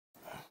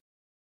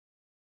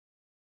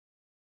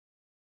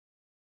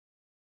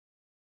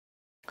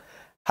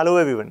Hello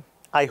everyone.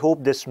 I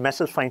hope this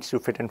message finds you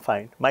fit and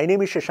fine. My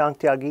name is Shashank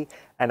Tyagi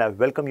and I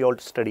welcome you all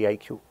to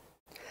StudyIQ.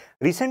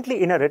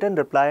 Recently, in a written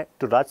reply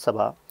to Raj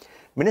Sabha,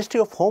 Ministry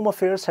of Home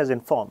Affairs has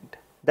informed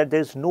that there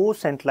is no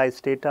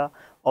centralized data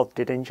of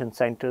detention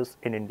centers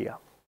in India.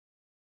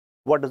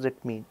 What does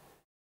it mean?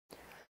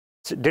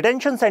 So,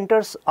 detention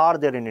centers are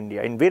there in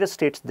India. In various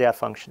states, they are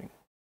functioning.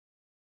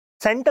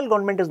 Central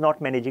government is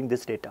not managing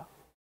this data.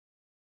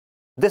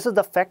 This is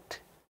the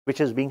fact which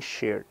is being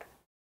shared.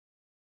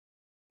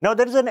 Now,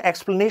 there is an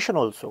explanation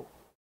also.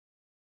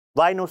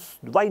 Why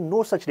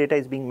no such data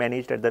is being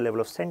managed at the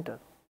level of center?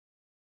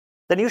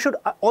 Then you should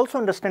also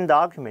understand the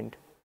argument.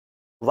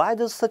 Why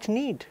there's such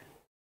need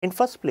in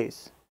first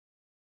place?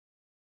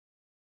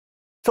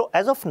 So,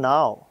 as of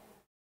now,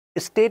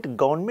 state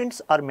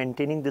governments are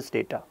maintaining this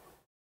data.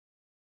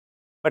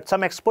 But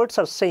some experts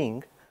are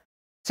saying,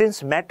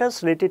 since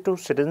matters related to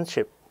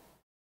citizenship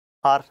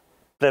are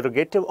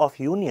prerogative of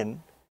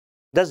union,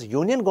 thus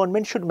union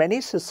government should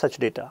manage such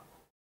data,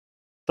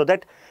 so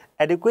that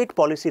adequate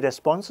policy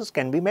responses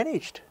can be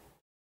managed.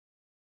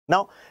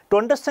 Now, to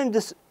understand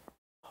this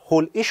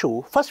whole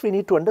issue, first we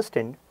need to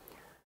understand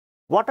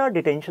what are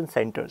detention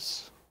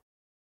centers.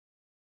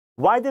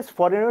 Why this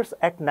Foreigners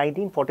Act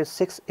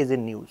 1946 is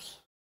in news.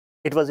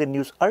 It was in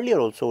news earlier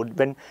also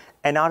when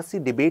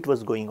NRC debate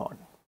was going on.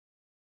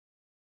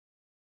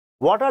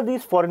 What are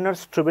these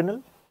foreigners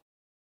tribunal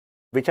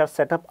which are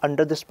set up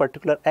under this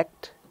particular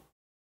act?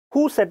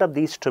 Who set up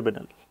these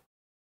tribunal?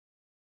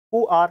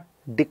 Who are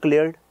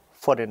declared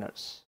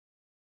foreigners?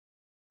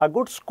 A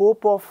good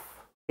scope of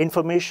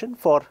information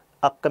for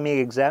upcoming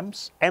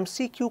exams.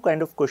 MCQ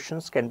kind of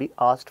questions can be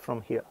asked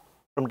from here,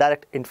 from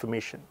direct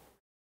information.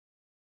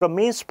 From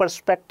mains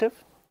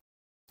perspective,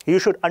 you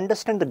should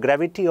understand the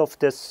gravity of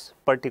this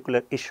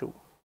particular issue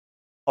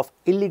of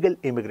illegal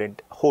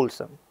immigrant,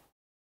 wholesome.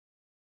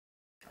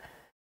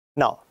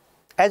 Now,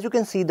 as you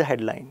can see the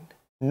headline,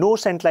 no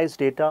centralized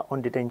data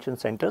on detention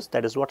centers.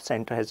 That is what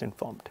Center has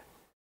informed.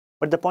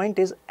 But the point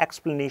is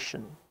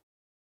explanation.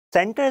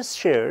 Center has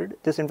shared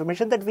this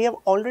information that we have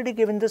already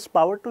given this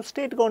power to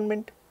state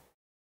government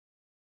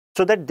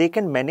so that they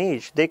can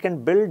manage, they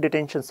can build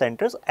detention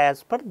centers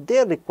as per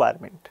their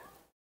requirement.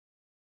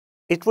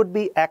 It would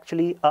be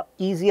actually an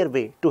easier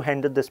way to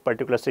handle this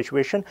particular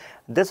situation.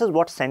 This is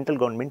what central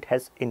government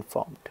has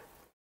informed,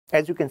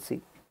 as you can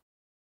see.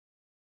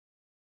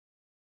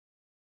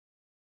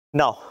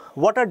 Now,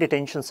 what are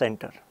detention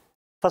center?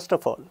 First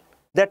of all,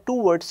 there are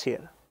two words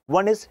here.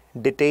 One is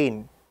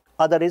detain,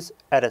 other is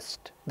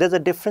arrest. There's a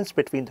difference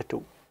between the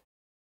two.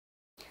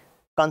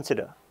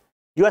 Consider,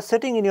 you are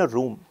sitting in your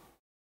room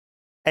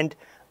and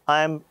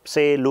I am,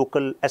 say,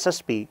 local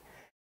SSP,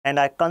 and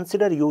I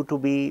consider you to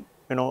be,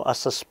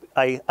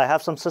 I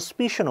have some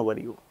suspicion over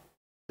you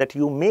that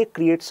you may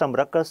create some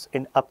ruckus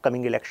in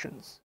upcoming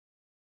elections.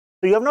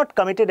 So you have not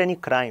committed any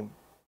crime,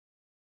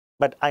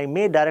 but I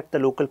may direct the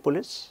local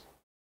police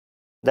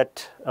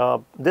that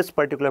this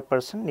particular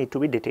person need to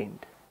be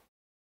detained.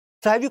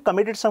 So have you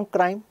committed some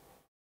crime?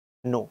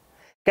 No.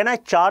 Can I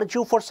charge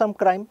you for some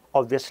crime?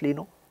 Obviously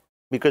no,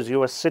 because you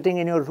were sitting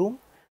in your room,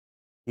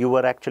 you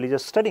were actually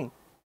just studying,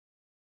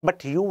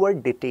 but you were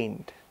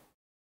detained.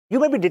 You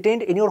may be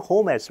detained in your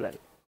home as well.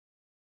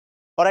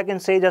 Or I can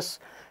say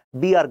just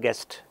be our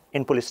guest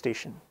in police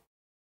station.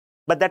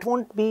 But that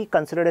won't be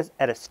considered as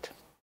arrest.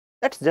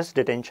 That's just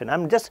detention.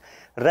 I'm just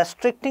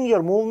restricting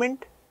your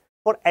movement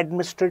for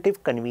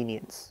administrative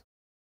convenience.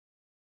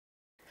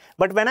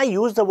 But when I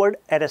use the word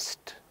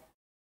arrest,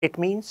 it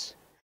means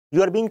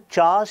you are being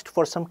charged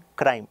for some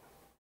crime.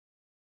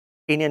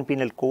 Indian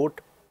Penal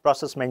Code,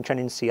 process mentioned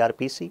in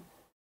CRPC.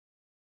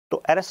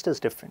 So arrest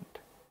is different.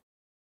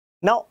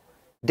 Now,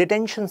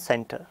 detention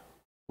center,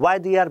 why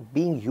they are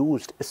being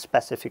used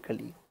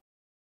specifically?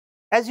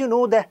 As you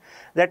know that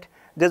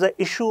there's an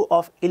issue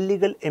of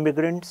illegal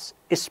immigrants,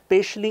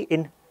 especially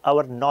in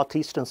our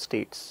northeastern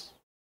states.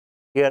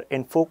 Here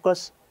in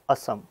focus,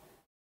 Assam.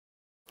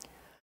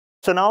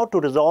 So now to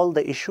resolve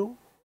the issue,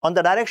 on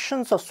the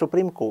directions of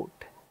Supreme Court,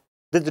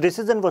 this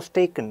decision was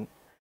taken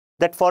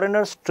that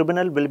foreigners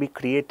tribunal will be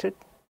created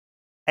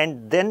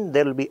and then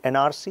there will be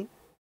NRC.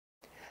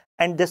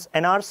 And this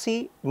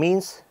NRC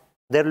means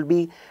there will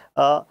be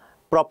a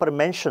proper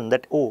mention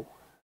that, oh,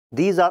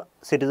 these are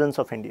citizens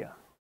of India.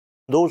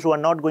 Those who are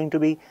not going to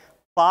be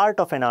part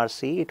of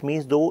NRC, it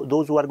means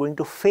those who are going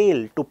to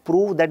fail to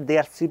prove that they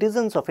are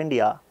citizens of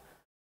India,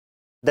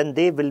 then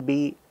they will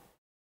be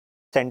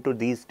sent to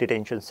these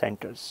detention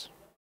centers.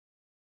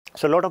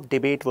 So a lot of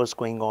debate was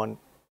going on,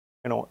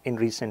 in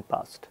recent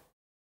past.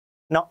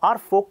 Now, our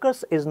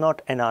focus is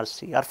not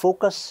NRC. Our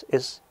focus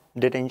is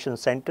detention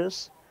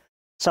centers,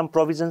 some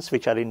provisions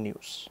which are in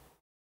news,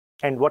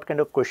 and what kind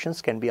of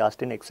questions can be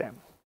asked in exam.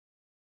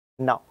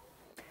 Now,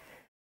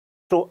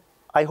 so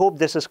I hope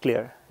this is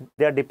clear.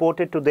 They are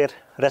deported to their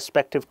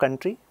respective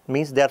country,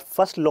 means they are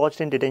first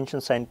lodged in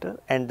detention center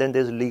and then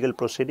there's legal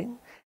proceeding.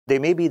 They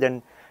may be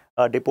then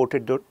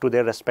deported to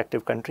their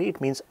respective country.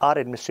 It means our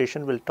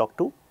administration will talk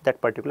to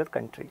that particular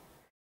country.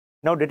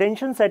 Now,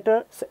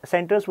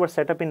 centers were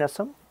set up in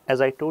Assam,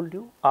 as I told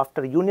you,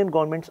 after union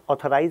governments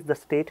authorized the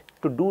state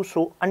to do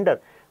so under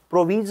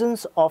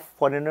provisions of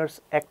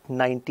Foreigners Act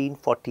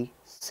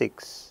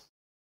 1946.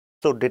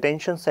 So,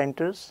 detention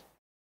centers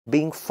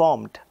being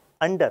formed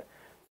under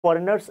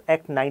Foreigners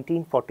Act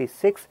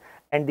 1946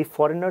 and the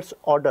Foreigners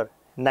Order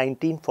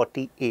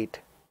 1948,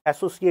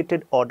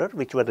 associated order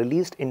which were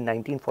released in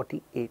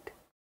 1948.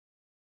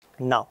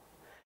 Now,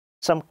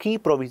 some key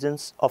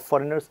provisions of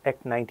Foreigners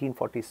Act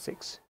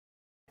 1946.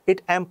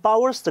 It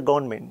empowers the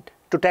government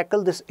to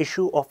tackle this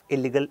issue of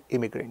illegal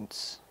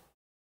immigrants.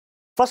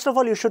 First of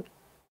all, you should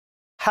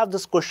have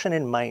this question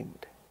in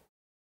mind.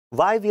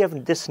 Why we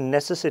have this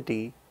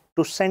necessity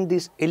to send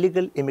these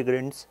illegal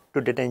immigrants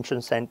to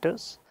detention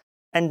centers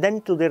and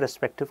then to their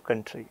respective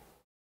country?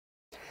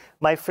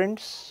 My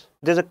friends,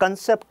 there's a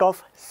concept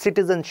of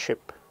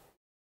citizenship.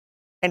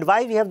 And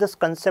why we have this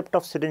concept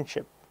of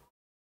citizenship?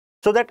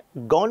 So that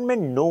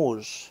government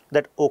knows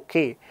that,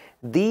 okay,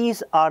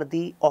 these are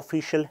the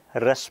official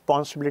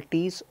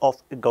responsibilities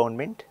of the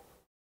government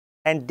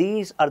and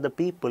these are the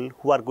people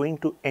who are going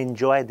to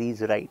enjoy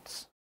these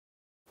rights.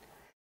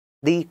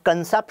 The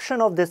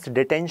conception of this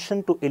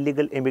detention to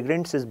illegal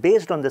immigrants is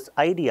based on this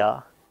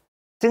idea,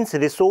 since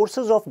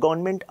resources of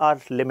government are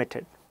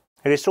limited,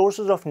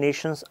 resources of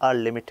nations are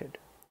limited.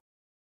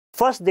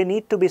 First, they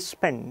need to be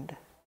spent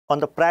on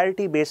the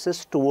priority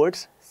basis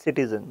towards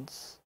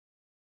citizens,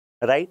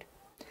 right?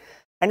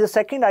 And the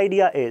second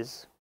idea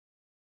is,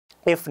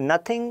 if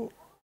nothing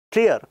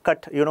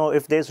clear-cut,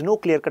 if there's no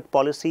clear-cut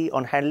policy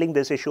on handling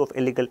this issue of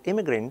illegal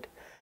immigrant,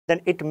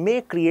 then it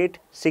may create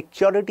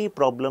security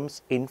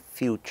problems in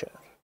future.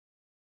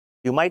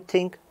 You might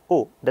think,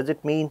 oh, does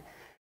it mean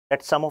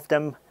that some of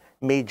them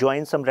may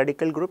join some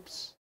radical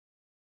groups?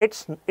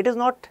 It is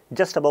not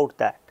just about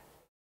that.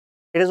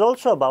 It is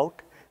also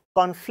about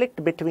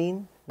conflict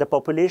between the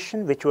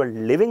population which were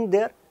living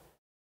there,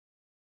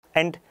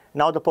 and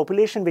now the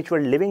population which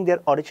were living there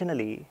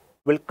originally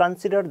will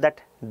consider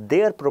that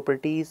their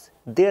properties,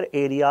 their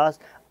areas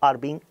are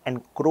being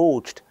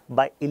encroached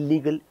by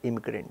illegal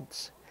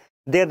immigrants.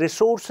 Their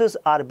resources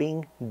are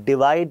being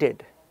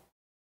divided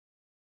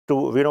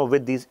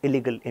with these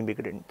illegal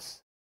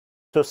immigrants.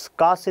 So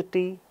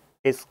scarcity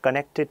is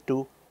connected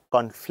to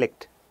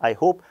conflict. I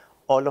hope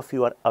all of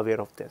you are aware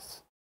of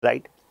this,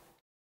 right?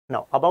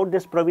 Now, about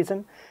this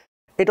provision,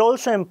 it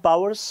also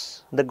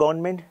empowers the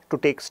government to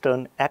take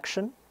stern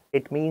action.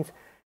 It means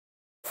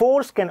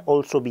force can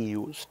also be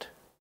used,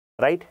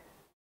 right?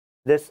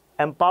 This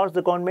empowers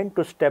the government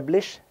to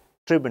establish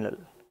tribunal.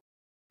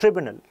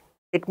 Tribunal,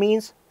 it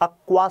means a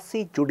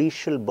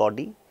quasi-judicial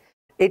body.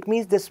 It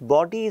means this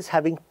body is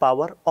having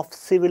power of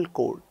civil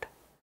court.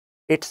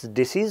 Its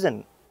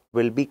decision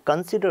will be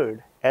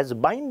considered as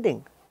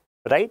binding,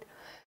 right?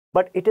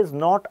 But it is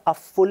not a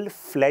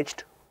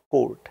full-fledged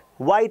court.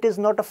 Why it is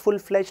not a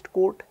full-fledged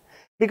court?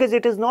 Because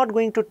it is not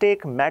going to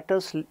take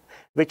matters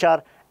which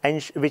are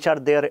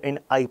there in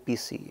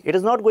IPC. It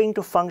is not going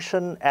to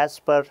function as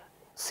per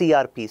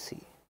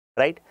CRPC,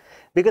 right?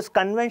 Because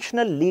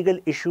conventional legal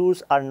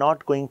issues are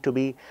not going to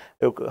be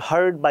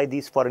heard by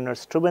these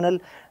foreigners' tribunal.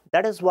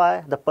 That is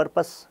why the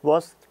purpose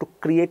was to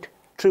create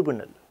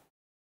tribunal,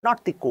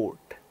 not the court.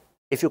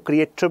 If you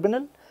create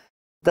tribunal,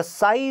 the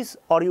size,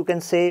 or you can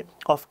say,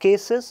 of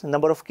cases,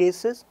 number of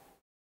cases,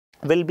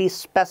 will be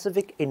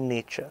specific in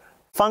nature.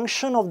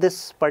 Function of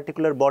this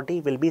particular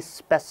body will be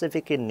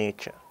specific in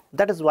nature.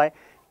 That is why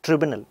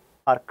tribunal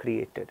are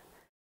created,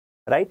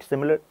 right?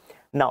 Similar.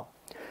 Now,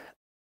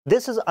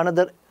 this is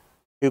another,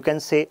 you can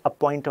say, a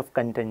point of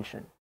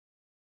contention.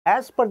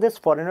 As per this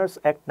Foreigners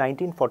Act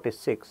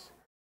 1946,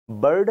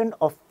 burden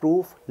of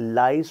proof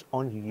lies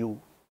on you.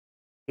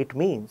 It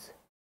means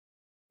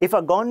if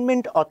a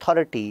government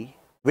authority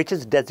which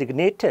is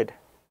designated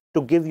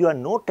to give you a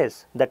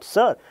notice that,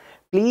 sir,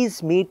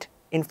 please meet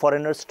in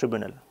foreigners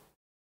tribunal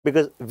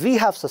because we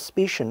have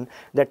suspicion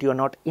that you are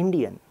not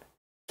Indian.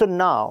 So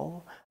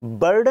now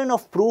burden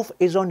of proof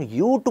is on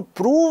you to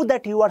prove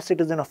that you are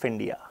citizen of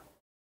India.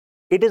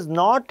 It is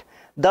not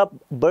the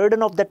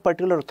burden of that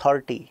particular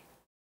authority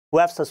who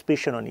have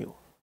suspicion on you.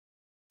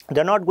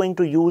 They're not going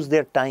to use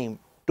their time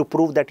to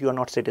prove that you are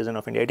not citizen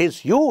of India. It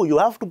is you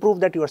have to prove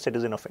that you are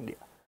citizen of India.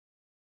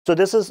 So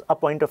this is a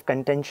point of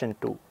contention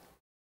too.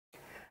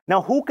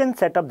 Now, who can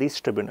set up this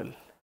tribunal?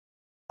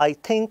 I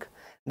think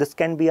this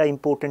can be an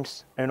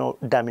important,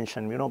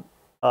 dimension,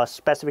 a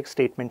specific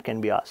statement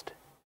can be asked.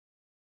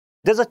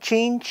 There's a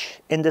change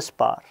in this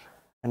power.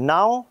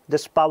 Now,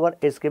 this power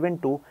is given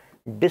to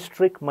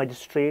district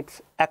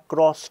magistrates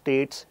across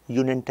states,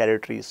 union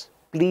territories.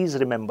 Please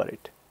remember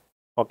it,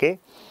 okay?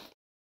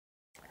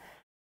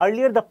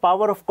 Earlier, the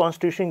power of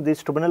constituting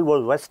this tribunal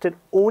was vested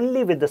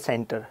only with the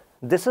center.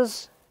 This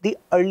is the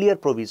earlier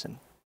provision,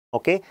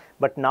 okay?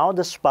 But now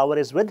this power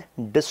is with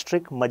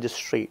district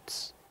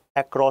magistrates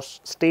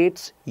across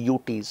states,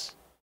 UTs.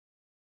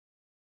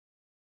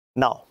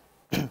 Now,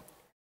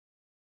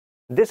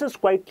 this is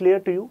quite clear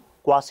to you,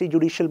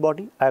 quasi-judicial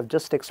body. I have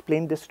just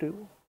explained this to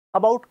you.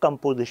 About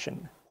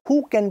composition,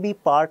 who can be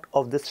part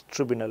of this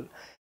tribunal?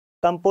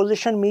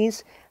 Composition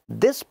means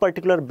this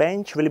particular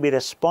bench will be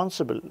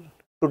responsible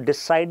to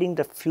deciding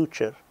the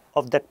future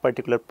of that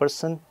particular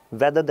person,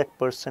 whether that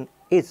person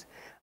is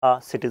a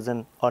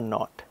citizen or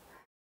not.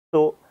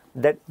 So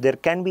that there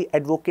can be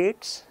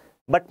advocates,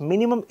 but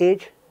minimum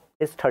age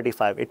is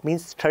 35. It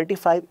means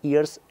 35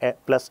 years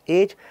plus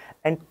age,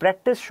 and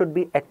practice should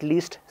be at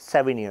least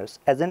 7 years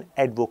as an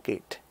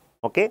advocate.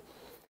 Okay.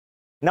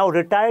 Now,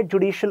 retired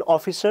judicial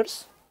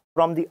officers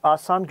from the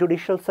Assam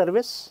Judicial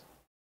Service.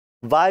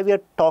 Why we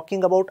are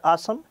talking about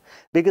Assam?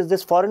 Because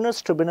this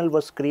Foreigners Tribunal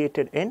was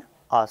created in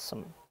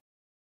Assam.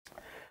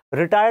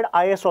 Retired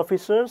IS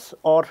officers,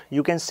 or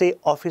you can say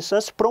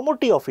officers,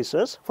 promotee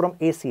officers from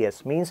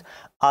ACS, means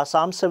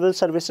Assam Civil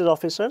Services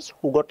officers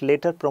who got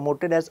later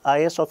promoted as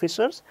IS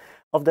officers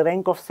of the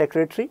rank of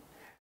secretary,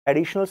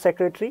 additional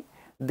secretary.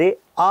 They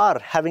are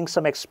having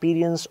some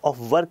experience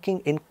of working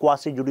in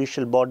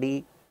quasi-judicial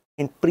body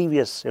in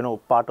previous,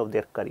 part of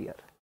their career.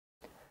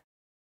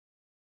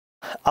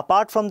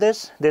 Apart from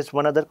this, there's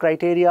one other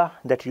criteria,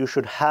 that you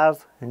should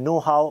have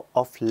know-how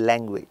of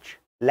language.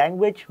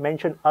 Language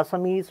mentioned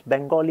Assamese,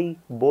 Bengali,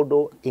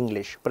 Bodo,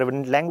 English,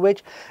 prevalent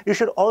language. You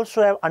should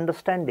also have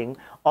understanding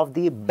of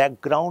the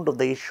background of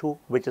the issue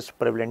which is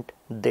prevalent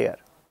there.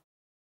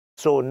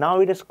 So now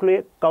it is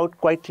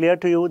quite clear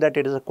to you that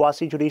it is a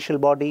quasi-judicial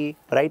body,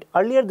 right?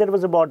 Earlier there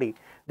was a body,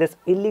 this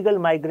Illegal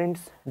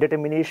Migrants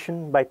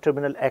Determination by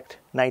Tribunal Act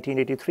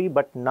 1983,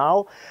 but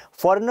now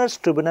Foreigners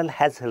Tribunal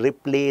has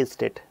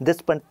replaced it.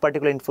 This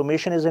particular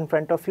information is in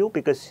front of you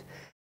because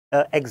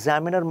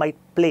examiner might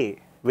play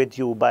with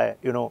you by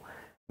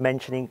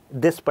mentioning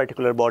this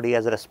particular body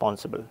as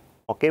responsible.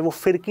 Okay, वो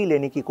फिरकी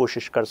लेने की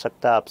कोशिश कर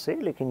सकता है आपसे,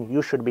 लेकिन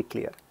you should be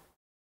clear.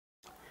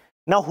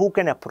 Now, who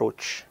can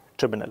approach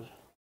tribunal?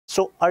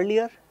 So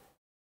earlier,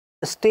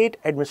 the state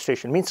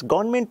administration, means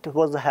government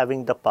was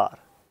having the power,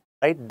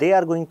 right? They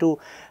are going to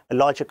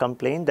lodge a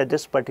complaint that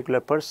this particular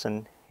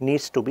person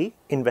needs to be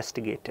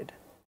investigated,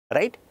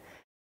 right?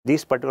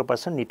 These particular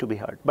person need to be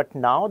heard. But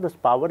now this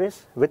power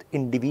is with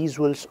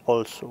individuals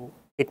also.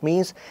 It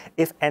means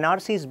if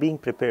NRC is being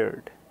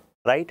prepared,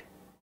 right?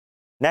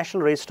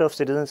 National Register of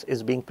Citizens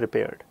is being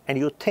prepared, and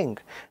you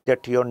think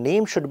that your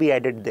name should be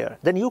added there,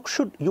 then you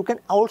can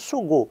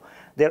also go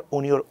there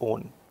on your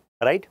own,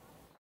 right?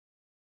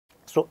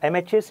 So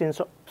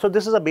MHA, so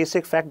this is a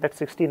basic fact that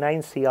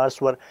 69 CRs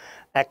were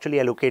actually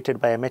allocated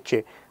by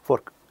MHA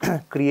for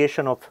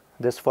creation of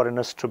this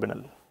Foreigners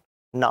Tribunal.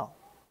 Now,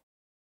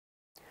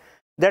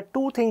 there are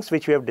two things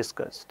which we have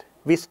discussed.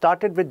 We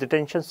started with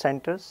detention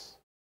centers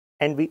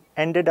and we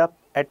ended up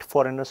at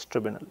Foreigners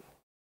Tribunal.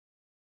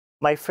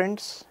 My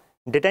friends,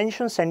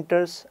 detention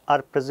centers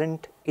are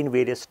present in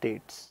various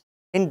states.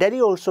 In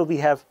Delhi also we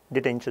have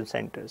detention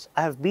centers.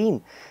 I have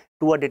been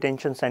to a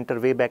detention center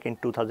way back in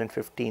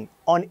 2015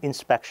 on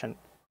inspection,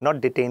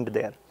 not detained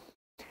there,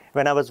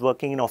 when I was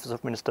working in Office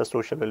of Minister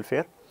Social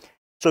Welfare.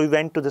 So we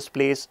went to this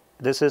place.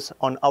 This is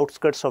on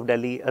outskirts of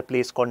Delhi, a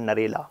place called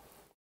Narela.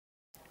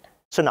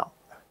 So now,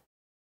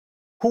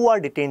 who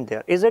are detained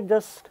there? Is it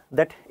just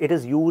that it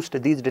is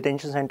used, these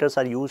detention centers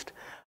are used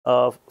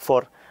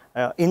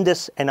in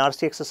this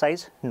NRC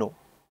exercise? No.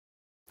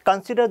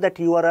 Consider that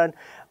you are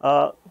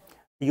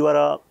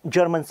a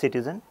German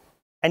citizen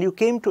and you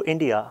came to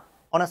India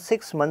on a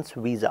 6 months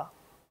visa,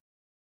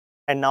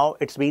 and now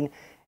it's been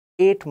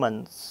 8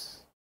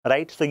 months,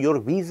 right? So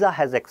your visa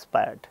has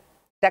expired.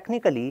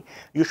 Technically,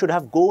 you should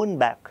have gone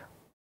back,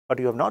 but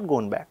you have not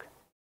gone back.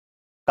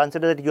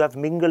 Consider that you have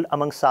mingled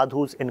among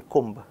sadhus in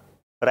Kumbh,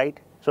 right?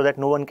 So that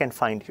no one can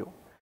find you.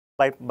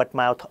 But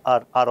our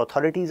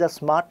authorities are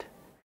smart.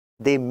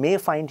 They may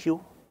find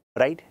you,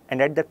 right?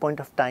 And at that point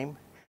of time,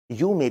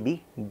 you may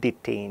be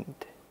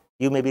detained.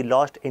 You may be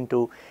lodged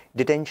into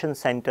detention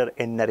center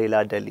in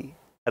Narela, Delhi,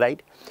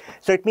 right?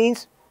 So it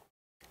means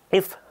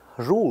if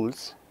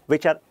rules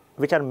which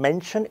are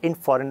mentioned in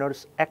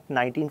Foreigners Act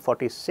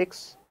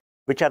 1946,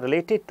 which are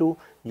related to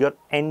your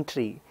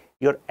entry,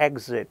 your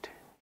exit,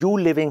 you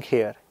living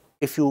here,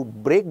 if you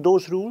break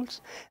those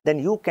rules, then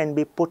you can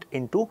be put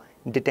into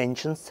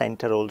detention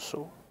center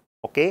also.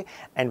 Okay,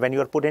 and when you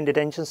are put in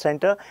detention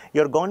center,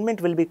 your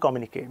government will be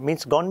communicated.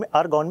 Means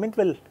our government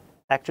will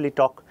actually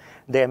talk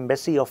the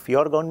embassy of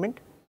your government,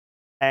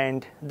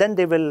 and then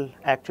they will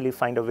actually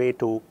find a way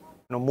to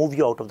move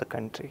you out of the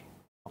country.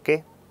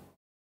 Okay.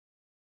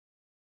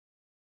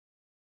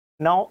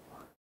 Now,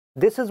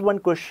 this is one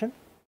question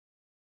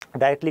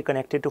directly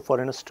connected to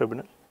Foreigners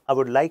Tribunal. I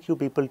would like you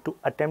people to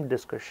attempt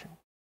this question.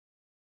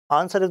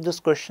 Answer of this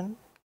question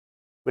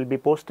will be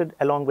posted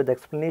along with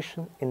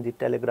explanation in the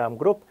Telegram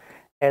group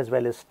as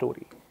well as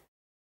story.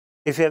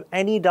 If you have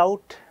any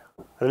doubt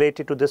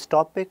related to this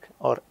topic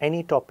or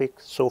any topic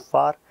so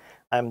far,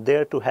 I am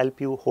there to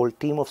help you. Whole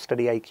team of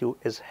StudyIQ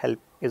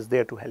is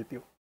there to help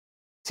you.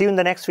 See you in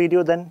the next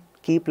video then.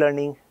 Keep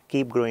learning,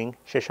 keep growing.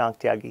 Shashank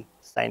Tyagi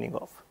signing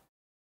off.